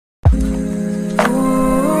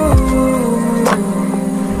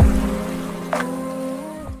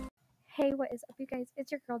is up, you guys?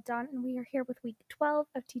 It's your girl Dawn, and we are here with week 12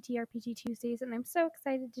 of TTRPG Tuesdays, and I'm so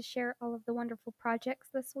excited to share all of the wonderful projects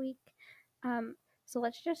this week. So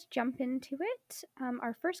let's just jump into it.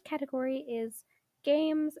 Our first category is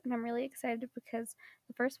games, and I'm really excited because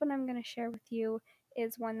the first one I'm going to share with you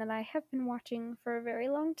is one that I have been watching for a very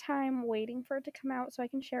long time, waiting for it to come out so I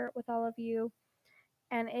can share it with all of you.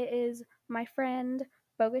 And it is my friend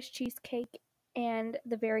Bogus Cheesecake and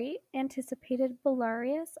the very anticipated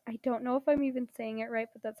Belarius. I don't know if I'm even saying it right,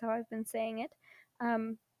 but that's how I've been saying it.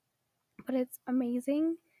 But it's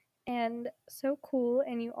amazing and so cool,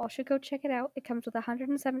 and you all should go check it out. It comes with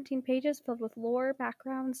 117 pages filled with lore,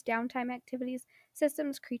 backgrounds, downtime activities,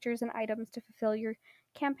 systems, creatures, and items to fulfill your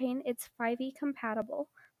campaign. It's 5e compatible,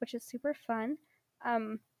 which is super fun.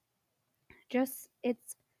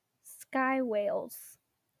 It's Sky Whales.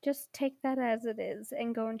 Just take that as it is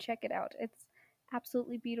and go and check it out. It's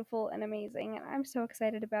absolutely beautiful and amazing, and I'm so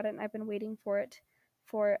excited about it, and I've been waiting for it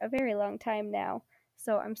for a very long time now.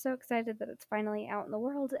 So I'm so excited that it's finally out in the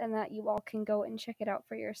world and that you all can go and check it out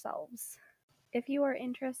for yourselves. If you are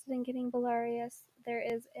interested in getting Belarius, there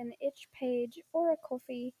is an itch page or a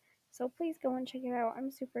Ko-fi, so please go and check it out.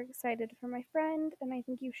 I'm super excited for my friend, and I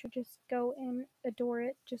think you should just go and adore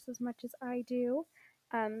it just as much as I do.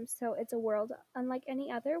 So it's a world unlike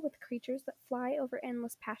any other, with creatures that fly over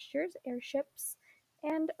endless pastures, airships,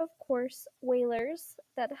 and of course whalers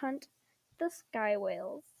that hunt the sky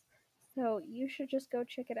whales. So you should just go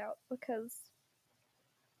check it out because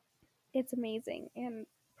it's amazing and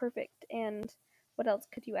perfect, and what else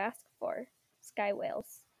could you ask for? Sky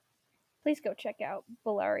whales. Please go check out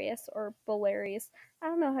Belarius or Belarius. I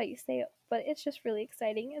don't know how you say it, but it's just really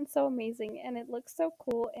exciting and so amazing, and it looks so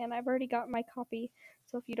cool, and I've already got my copy,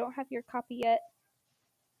 so if you don't have your copy yet,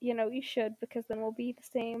 you should, because then we'll be the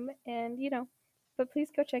same, and but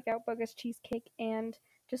please go check out Bogus Cheesecake and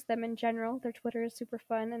just them in general. Their Twitter is super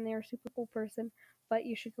fun, and they're a super cool person, but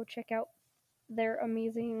you should go check out their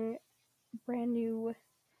amazing brand new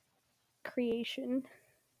creation.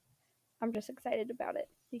 I'm just excited about it.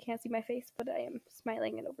 You can't see my face, but I am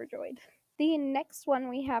smiling and overjoyed. The next one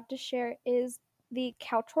we have to share is the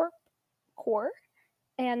Caltrop Core,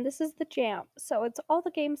 and this is the jam. So it's all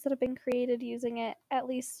the games that have been created using it, at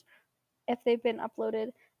least if they've been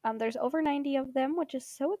uploaded. There's over 90 of them, which is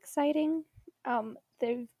so exciting.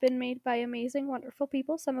 They've been made by amazing, wonderful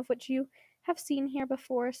people, some of which you have seen here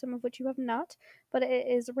before, some of which you have not, but it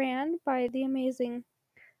is ran by the amazing,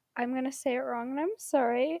 I'm going to say it wrong and I'm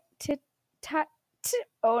sorry,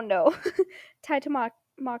 oh no,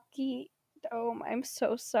 Taitamaki, oh, I'm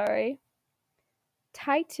so sorry,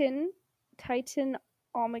 Titan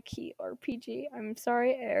Amaki RPG. I'm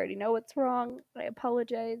sorry, I already know it's wrong. I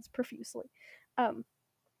apologize profusely.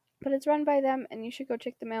 But it's run by them, and you should go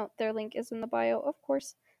check them out. Their link is in the bio, of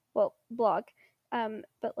course. Well, blog.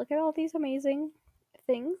 But look at all these amazing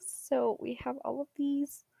things. So we have all of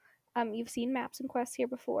these. You've seen maps and quests here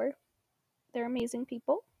before. They're amazing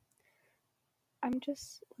people.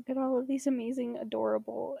 Look at all of these amazing,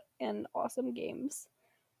 adorable, and awesome games.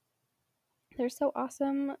 They're so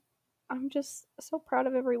awesome. I'm just so proud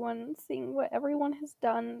of everyone, seeing what everyone has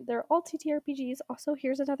done. They're all TTRPGs. Also,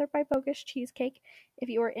 here's another by Bogus Cheesecake if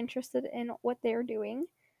you are interested in what they're doing.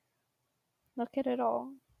 Look at it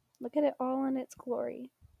all. Look at it all in its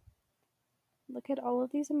glory. Look at all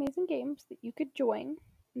of these amazing games that you could join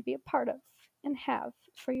and be a part of and have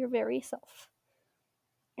for your very self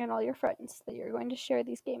and all your friends that you're going to share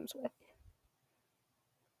these games with.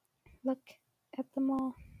 Look at them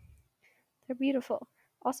all. They're beautiful.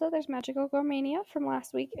 Also, there's Magical Gourmania from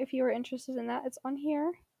last week. If you were interested in that, it's on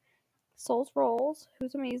here. Souls Rolls,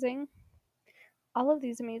 who's amazing. All of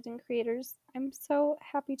these amazing creators. I'm so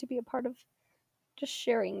happy to be a part of just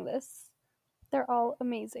sharing this. They're all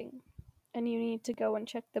amazing, and you need to go and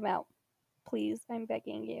check them out. Please, I'm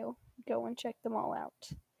begging you, go and check them all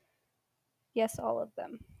out. Yes, all of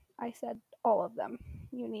them. I said all of them.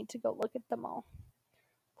 You need to go look at them all.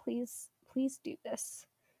 Please do this.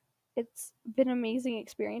 It's been an amazing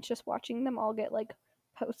experience just watching them all get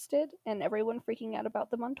posted and everyone freaking out about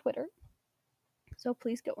them on Twitter. So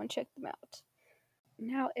please go and check them out.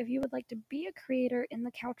 Now, if you would like to be a creator in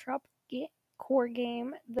the Caltrop Core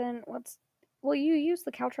game, then you use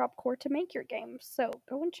the Caltrop Core to make your game. So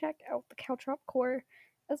go and check out the Caltrop Core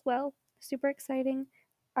as well. Super exciting.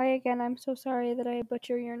 I'm so sorry that I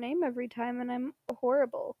butcher your name every time, and I'm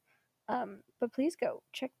horrible. But please go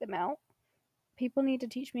check them out. People need to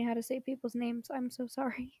teach me how to say people's names. I'm so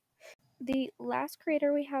sorry. The last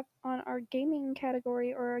creator we have on our gaming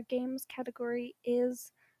category, or our games category,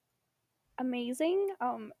 is amazing.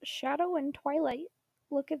 Shadow and Twilight.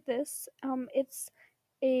 Look at this. It's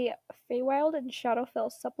a Feywild and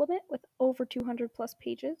Shadowfell supplement with over 200 plus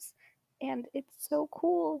pages, and it's so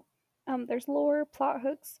cool. There's lore, plot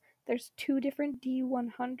hooks. There's 2 different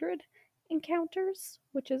D100 encounters,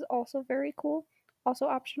 which is also very cool. Also,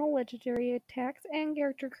 optional legendary attacks and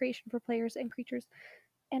character creation for players and creatures,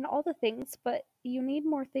 and all the things. But you need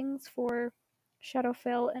more things for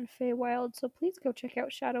Shadowfell and Feywild, so please go check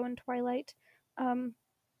out Shadow and Twilight. Um,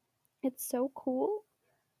 it's so cool.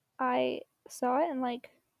 I saw it and like,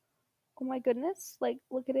 oh my goodness, like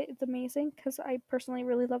look at it, it's amazing because I personally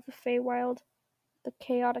really love the Feywild. The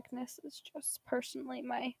chaoticness is just personally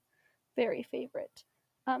my very favorite.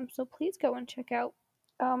 So please go and check out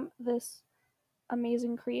this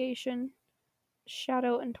amazing creation.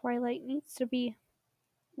 Shadow and Twilight needs to be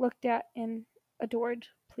looked at and adored.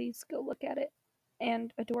 Please go look at it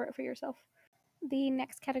and adore it for yourself. The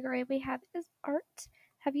next category we have is art.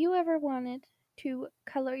 Have you ever wanted to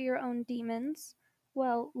color your own demons?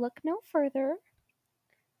 Well, look no further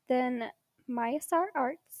than Myasar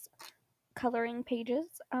Arts coloring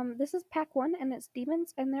pages. This is pack 1 and it's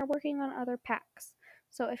demons, and they're working on other packs.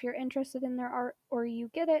 So if you're interested in their art or you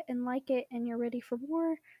get it and like it and you're ready for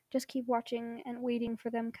more, just keep watching and waiting for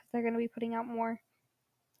them because they're going to be putting out more.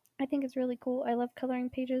 I think it's really cool. I love coloring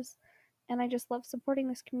pages and I just love supporting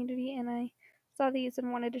this community, and I saw these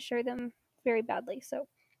and wanted to share them very badly. So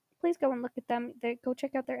please go and look at them. Go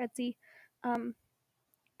check out their Etsy.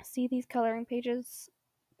 See these coloring pages,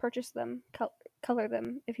 purchase them, color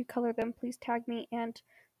them. If you color them, please tag me and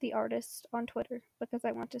the artist on Twitter because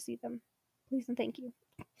I want to see them. Please and thank you.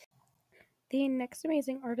 The next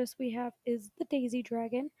amazing artist we have is the Daisy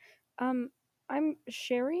Dragon. I'm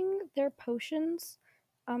sharing their potions.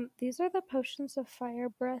 These are the potions of fire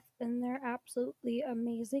breath, and they're absolutely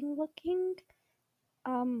amazing looking.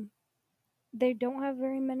 They don't have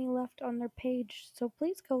very many left on their page, so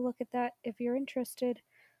please go look at that if you're interested.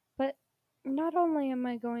 But not only am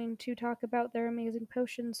I going to talk about their amazing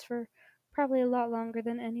potions for probably a lot longer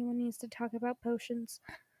than anyone needs to talk about potions,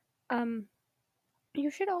 you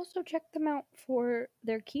should also check them out for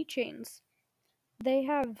their keychains. They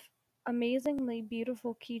have amazingly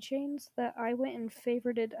beautiful keychains that I went and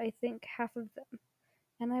favorited, I think, half of them,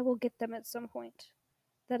 and I will get them at some point.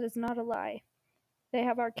 That is not a lie. They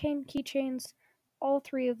have arcane keychains, all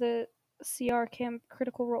 3 of the CR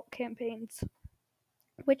Critical Role campaigns.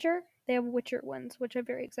 Witcher, they have Witcher ones, which I'm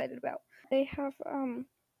very excited about. They have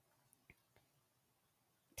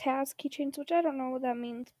Taz keychains, which I don't know what that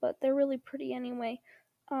means, but they're really pretty anyway.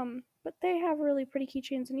 But they have really pretty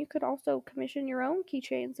keychains, and you could also commission your own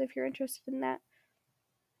keychains if you're interested in that.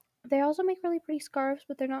 They also make really pretty scarves,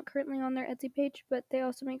 but they're not currently on their Etsy page, but they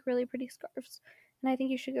also make really pretty scarves. And I think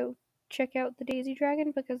you should go check out the Daisy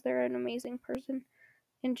Dragon because they're an amazing person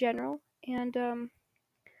in general. And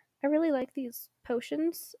I really like these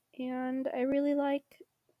potions, and I really like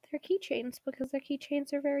their keychains because their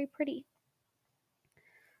keychains are very pretty.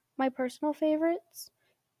 My personal favorites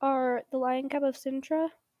are the Lion Cub of Sintra,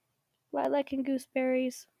 Lilac and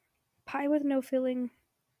Gooseberries, Pie with No Filling,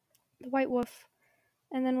 the White Wolf,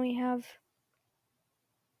 and then we have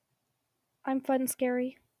I'm Fun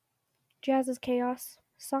Scary, Jazz is Chaos,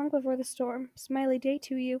 Song Before the Storm, Smiley Day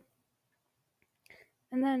to You.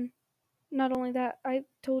 And then, not only that, I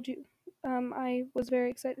told you, I was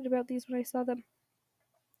very excited about these when I saw them.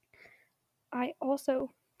 I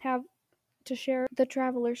also have to share The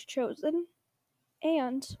Traveler's Chosen,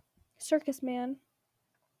 and Circus Man,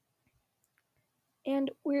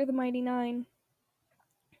 and We're the Mighty Nine.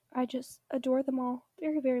 I just adore them all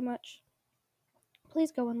very, very much.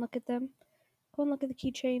 Please go and look at them. Go and look at the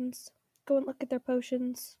keychains. Go and look at their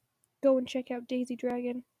potions. Go and check out Daisy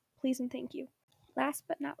Dragon. Please and thank you. Last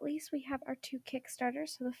but not least, we have our 2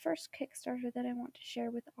 Kickstarters. So the first Kickstarter that I want to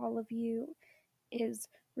share with all of you is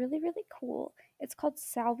really, really cool. It's called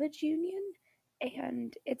Salvage Union,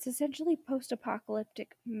 and it's essentially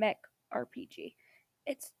post-apocalyptic mech RPG.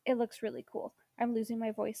 It looks really cool. I'm losing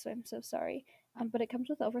my voice, so I'm so sorry. But it comes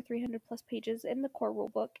with over 300 plus pages in the core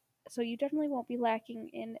rulebook, so you definitely won't be lacking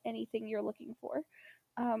in anything you're looking for.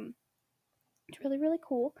 It's really, really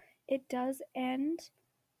cool. It does end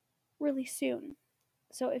really soon,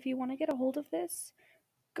 so if you want to get a hold of this,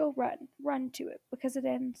 go run to it because it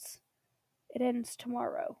ends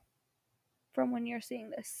tomorrow. From when you're seeing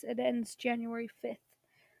this, it ends January 5th.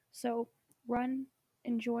 So run,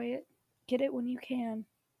 enjoy it, get it when you can,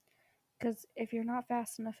 because if you're not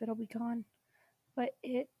fast enough, it'll be gone. But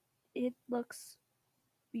it looks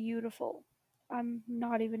beautiful. I'm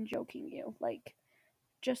not even joking you. Like,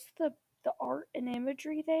 just the art and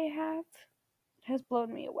imagery they have has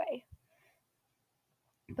blown me away.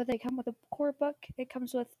 But they come with a core book. It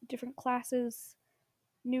comes with different classes,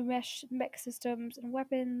 new mech systems and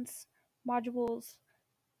weapons, modules,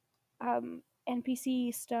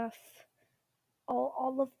 NPC stuff,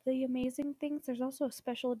 all of the amazing things. There's also a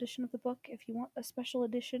special edition of the book if you want a special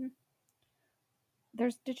edition.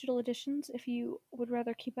 There's digital editions if you would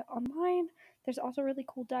rather keep it online. There's also really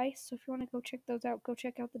cool dice, so if you want to go check those out, go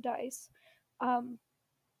check out the dice. Um,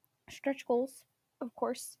 Stretch goals, of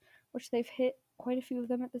course, which they've hit quite a few of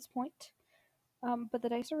them at this point. But the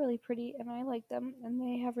dice are really pretty, and I like them, and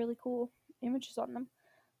they have really cool images on them.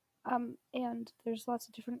 And there's lots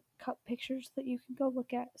of different cup pictures that you can go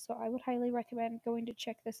look at, so I would highly recommend going to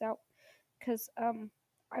check this out, because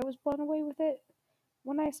I was blown away with it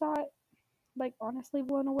when I saw it. Like, honestly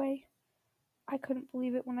blown away. I couldn't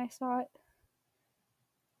believe it when I saw it,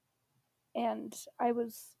 and I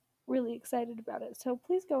was really excited about it. So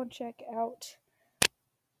please go and check out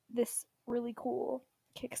this really cool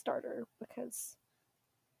Kickstarter, because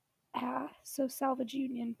so Salvage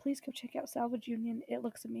Union, please go check out Salvage Union. It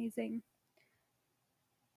looks amazing.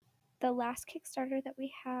 The last Kickstarter that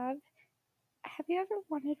we have you ever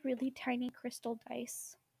wanted really tiny crystal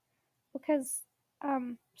dice? Because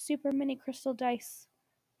super mini crystal dice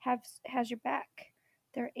has your back.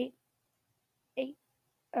 They're eight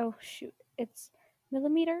oh shoot, it's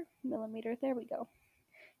millimeter, there we go.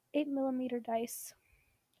 8mm dice.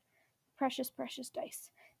 Precious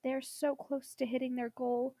dice. They're so close to hitting their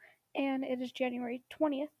goal, and it is January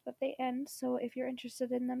 20th that they end, so if you're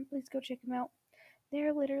interested in them, please go check them out.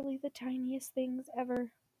 They're literally the tiniest things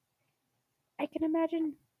ever. I can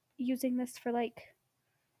imagine using this for like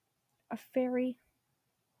a fairy,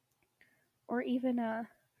 or even a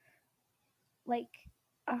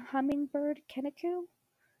hummingbird Kenneku.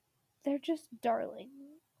 They're just darling.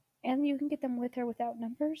 And you can get them with or without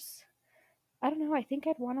numbers. I don't know, I think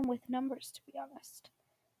I'd want them with numbers, to be honest.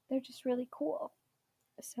 They're just really cool.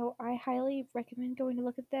 So I highly recommend going to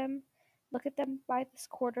look at them. Look at them by this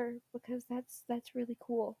quarter, because that's really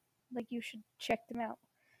cool. Like, you should check them out.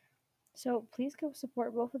 So please go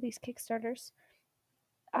support both of these Kickstarters.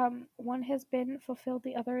 One has been fulfilled,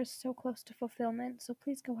 the other is so close to fulfillment, so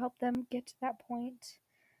please go help them get to that point.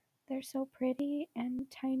 They're so pretty and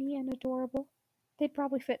tiny and adorable. They'd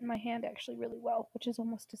probably fit in my hand actually really well, which is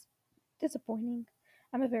almost disappointing.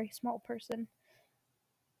 I'm a very small person.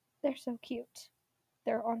 They're so cute.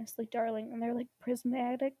 They're honestly darling, and they're like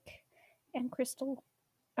prismatic and crystal.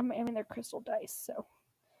 I mean, they're crystal dice, so.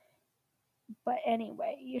 But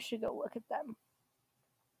anyway, you should go look at them.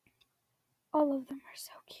 All of them are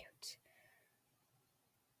so cute.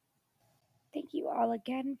 Thank you all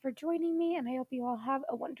again for joining me, and I hope you all have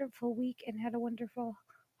a wonderful week and had a wonderful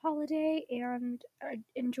holiday and are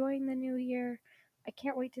enjoying the new year. I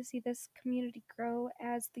can't wait to see this community grow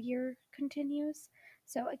as the year continues.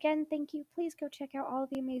 So again, thank you. Please go check out all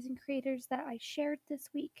the amazing creators that I shared this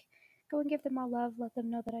week. Go and give them all love. Let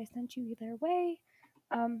them know that I sent you their way.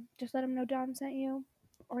 Just let them know Don sent you,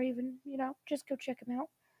 or even, just go check them out.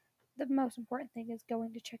 The most important thing is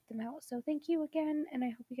going to check them out. So thank you again, and I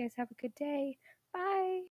hope you guys have a good day. Bye!